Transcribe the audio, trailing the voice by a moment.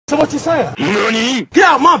So what you saying? Nani? Get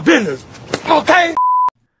out my business, okay?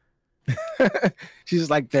 She's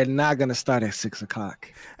like, they're not gonna start at 6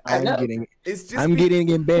 o'clock. I'm getting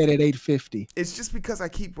in bed at 8:50. It's just because I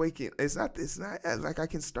keep waking. It's not like I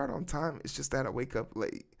can start on time. It's just that I wake up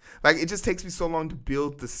late. Like it just takes me so long to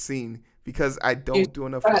build the scene because I don't do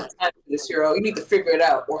enough. I have time for this, Heero. You need to figure it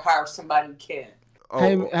out or hire somebody who can.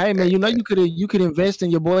 Hey man, you know you could invest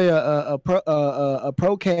in your boy a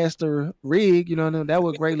Procaster rig. You know that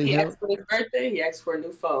would greatly help. Asked for his birthday. He asked for a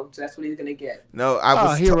new phone, so that's what he's gonna get. No,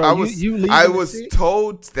 I was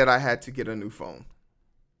told that I had to get a new phone.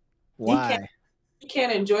 Why? He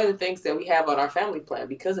can't enjoy the things that we have on our family plan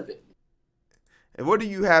because of it. And what do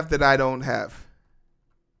you have that I don't have?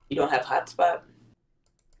 You don't have hotspot.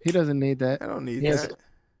 He doesn't need that. I don't need that.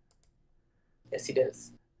 Yes, he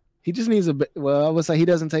does. He just needs I would say he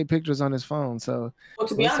doesn't take pictures on his phone. So, well,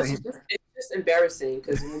 to be honest, it's just embarrassing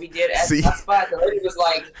because when we did ask hotspot, the lady was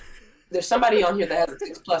like, "There's somebody on here that has a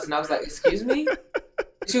 6 Plus," and I was like, "Excuse me?"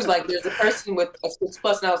 She was like, "There's a person with a 6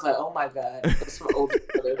 Plus," and I was like, "Oh my god, that's my older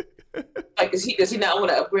brother." Like, does he not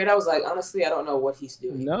want to upgrade? I was like, honestly, I don't know what he's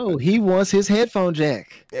doing. No, he wants his headphone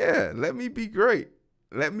jack. Yeah, let me be great.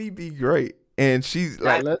 And she's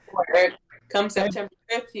like, come September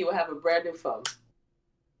 5th, he will have a brand new phone.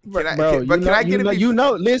 Listen,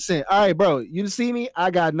 all right, bro. You see me? I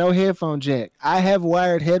got no headphone jack. I have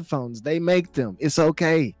wired headphones. They make them. It's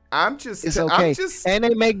okay. It's okay. And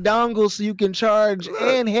they make dongles so you can charge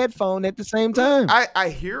and headphone at the same time. I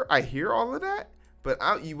hear all of that, but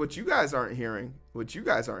what you guys aren't hearing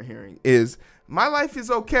is my life is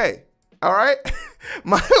okay. All right,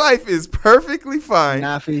 my life is perfectly fine.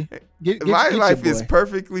 Nafi, my life is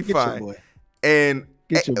perfectly fine. And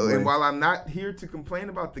while I'm not here to complain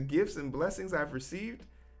about the gifts and blessings I've received,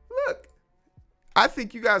 look, I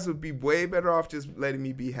think you guys would be way better off just letting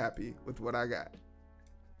me be happy with what I got.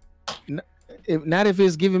 Not if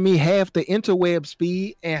it's giving me half the interweb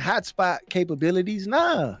speed and hotspot capabilities.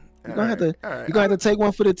 Nah, you're gonna have to take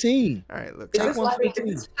one for the team. All right, look.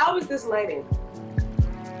 How is this lighting?